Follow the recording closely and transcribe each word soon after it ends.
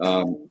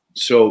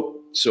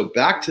So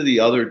back to the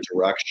other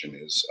direction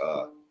is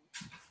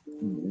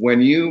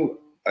when you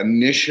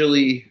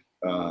initially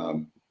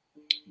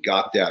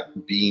got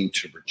that beam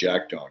to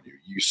project on you.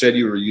 You said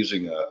you were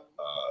using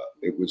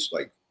it was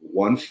like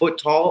 1 foot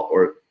tall,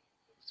 or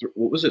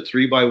what was it,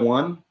 3 by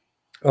 1?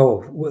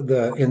 Oh,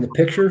 in the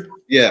picture?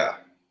 Yeah.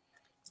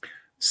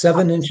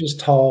 7 inches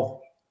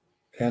tall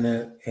and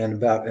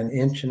about 1.5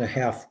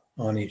 inches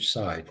on each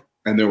side.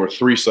 And there were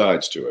 3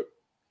 sides to it.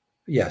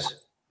 Yes.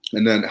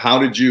 And then how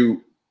did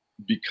you,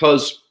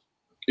 because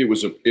it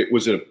was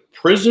a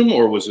prism,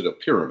 or was it a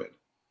pyramid?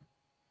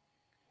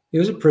 It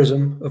was a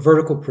prism, a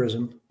vertical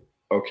prism.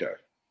 Okay.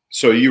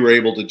 So you were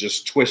able to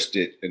just twist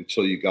it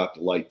until you got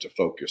the light to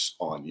focus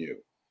on you.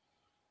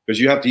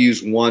 Because you have to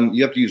use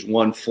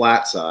one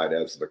flat side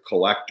as the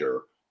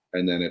collector,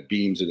 and then it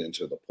beams it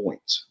into the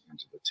points,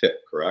 into the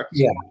tip, correct?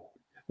 Yeah.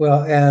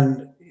 Well,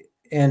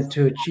 and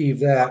to achieve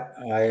that,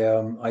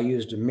 I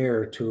used a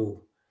mirror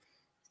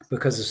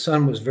because the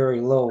sun was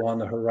very low on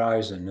the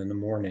horizon in the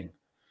morning,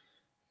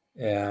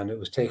 and it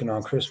was taken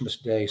on Christmas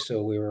Day,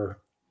 so we were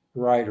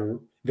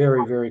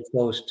very, very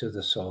close to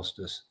the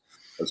solstice.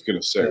 I was going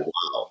to say,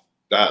 wow,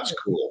 that's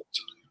cool.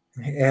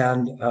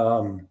 And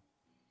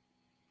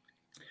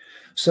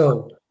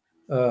so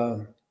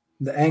the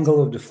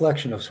angle of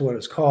deflection is what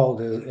it's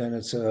called, and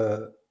it's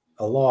a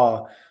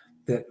law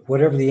that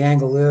whatever the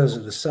angle is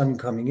of the sun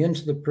coming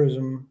into the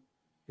prism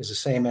is the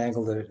same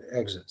angle that it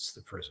exits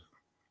the prism.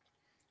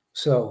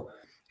 So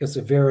it's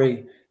if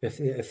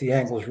the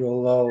angle is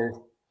real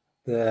low,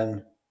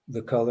 then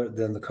the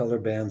color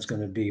band's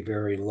going to be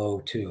very low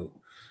too.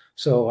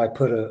 So I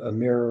put a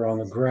mirror on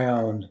the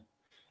ground,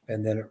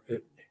 and then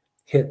it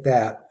hit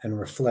that and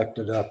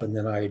reflected up, and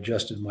then I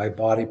adjusted my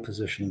body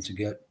position to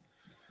get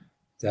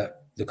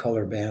the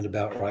color band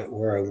about right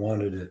where I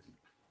wanted it.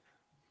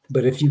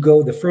 But if you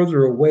go, the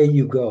further away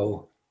you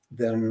go,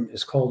 then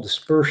it's called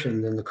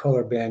dispersion, then the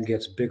color band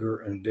gets bigger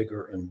and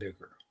bigger and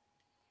bigger.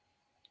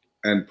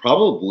 And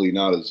probably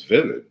not as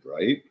vivid,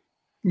 right?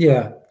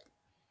 Yeah.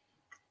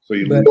 So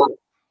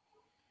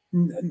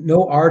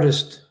no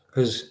artist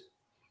has,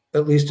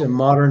 at least in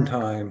modern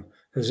time,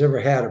 has ever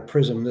had a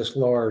prism this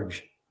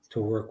large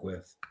to work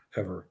with,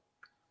 ever.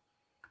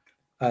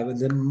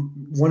 Then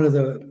one of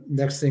the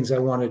next things I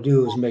want to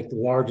do is make the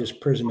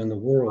largest prism in the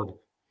world,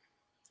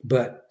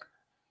 but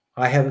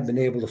I haven't been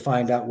able to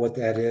find out what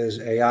that is.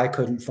 AI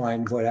couldn't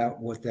find out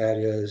what that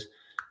is,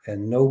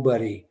 and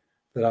nobody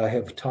that I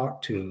have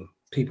talked to,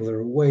 people that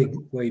are way,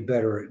 way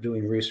better at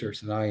doing research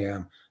than I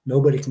am,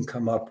 nobody can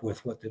come up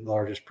with what the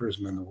largest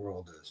prism in the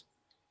world is.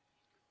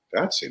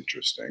 That's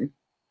interesting.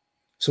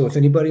 So if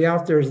anybody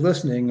out there is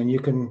listening and you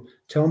can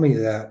tell me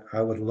that,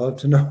 I would love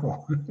to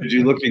know. Did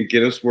you look in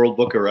Guinness World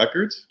Book of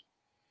Records?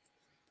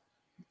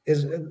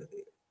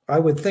 I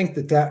would think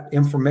that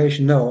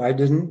information, no, I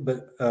didn't,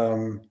 but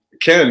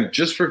Ken,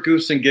 just for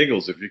goose and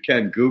giggles, if you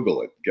can,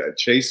 Google it.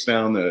 Chase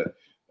down the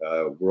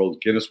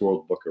Guinness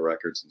World Book of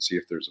Records and see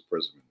if there's a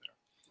prism in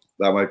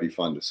there. That might be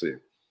fun to see.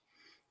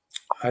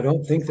 I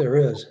don't think there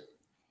is.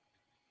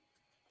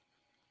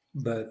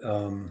 But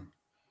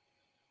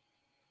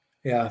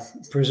yeah,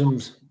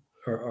 prisms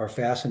are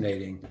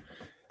fascinating.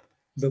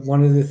 But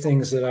one of the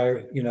things that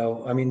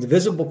the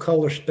visible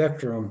color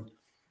spectrum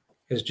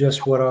is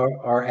just what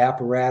our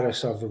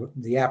apparatus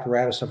the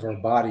apparatus of our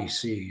body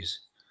sees.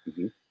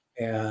 Mm-hmm.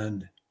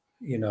 And,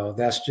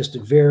 that's just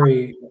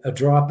a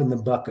drop in the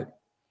bucket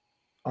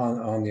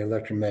on the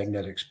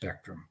electromagnetic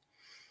spectrum.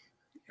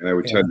 And I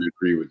would tend to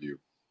agree with you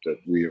that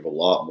we have a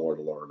lot more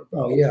to learn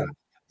about. Oh, yeah.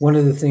 One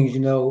of the things,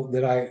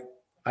 that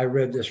I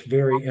read this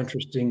very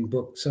interesting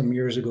book some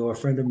years ago, a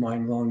friend of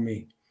mine loaned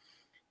me.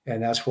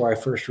 And that's where I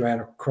first ran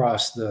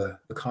across the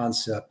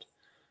concept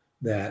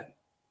that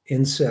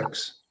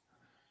insects,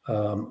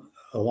 a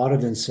lot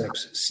of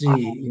insects see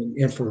in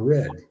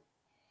infrared.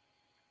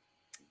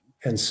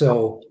 And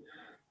so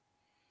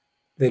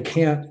a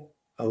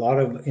lot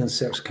of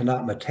insects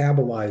cannot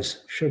metabolize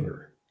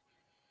sugar.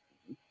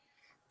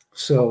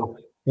 So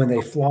when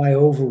they fly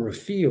over a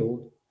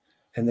field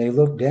and they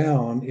look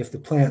down, if the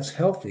plant's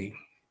healthy,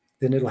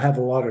 then it'll have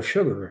a lot of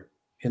sugar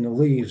in the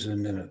leaves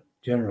and in it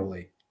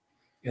generally.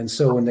 And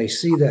so when they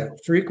see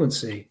that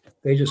frequency,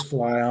 they just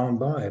fly on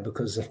by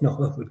because they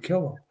know it would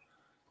kill them,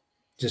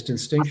 just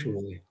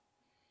instinctually.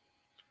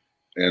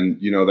 And,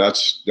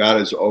 that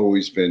has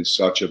always been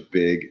such a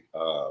big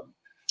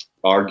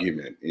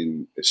argument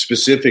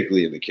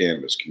specifically in the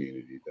cannabis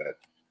community, that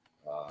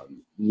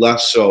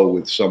less so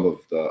with some of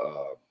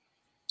the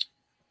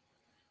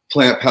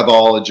plant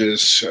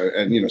pathologists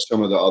and,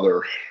 some of the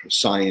other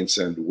science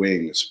and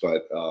wings.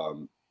 But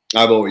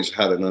I've always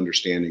had an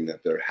understanding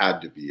that there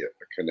had to be a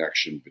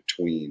connection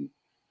between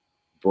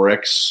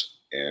bricks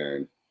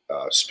and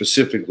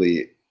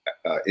specifically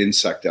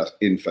insect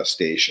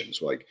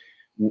infestations. Like,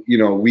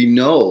 we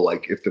know,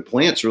 like, if the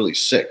plant's really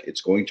sick,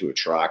 it's going to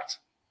attract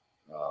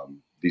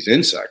these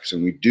insects.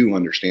 And we do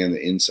understand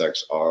that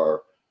insects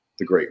are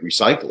the great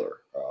recycler.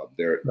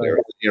 They're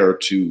there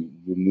to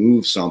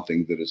remove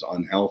something that is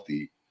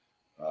unhealthy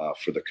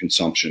for the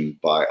consumption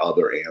by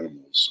other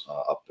animals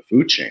up the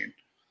food chain.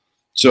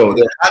 So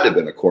there had to have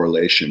been a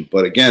correlation,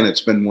 but again,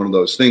 it's been one of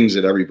those things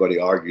that everybody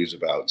argues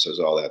about and says,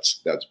 "Oh,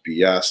 that's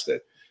BS."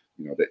 That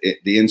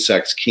the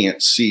insects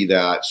can't see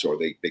that, or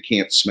they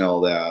can't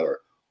smell that,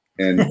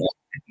 and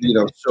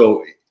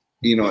so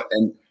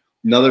and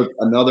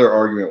another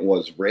argument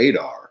was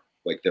radar,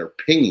 like they're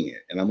pinging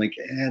it, and I'm like,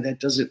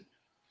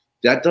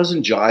 that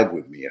doesn't jive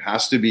with me. It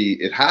has to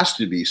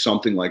be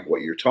something like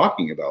what you're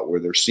talking about, where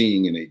they're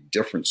seeing in a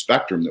different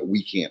spectrum that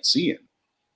we can't see in.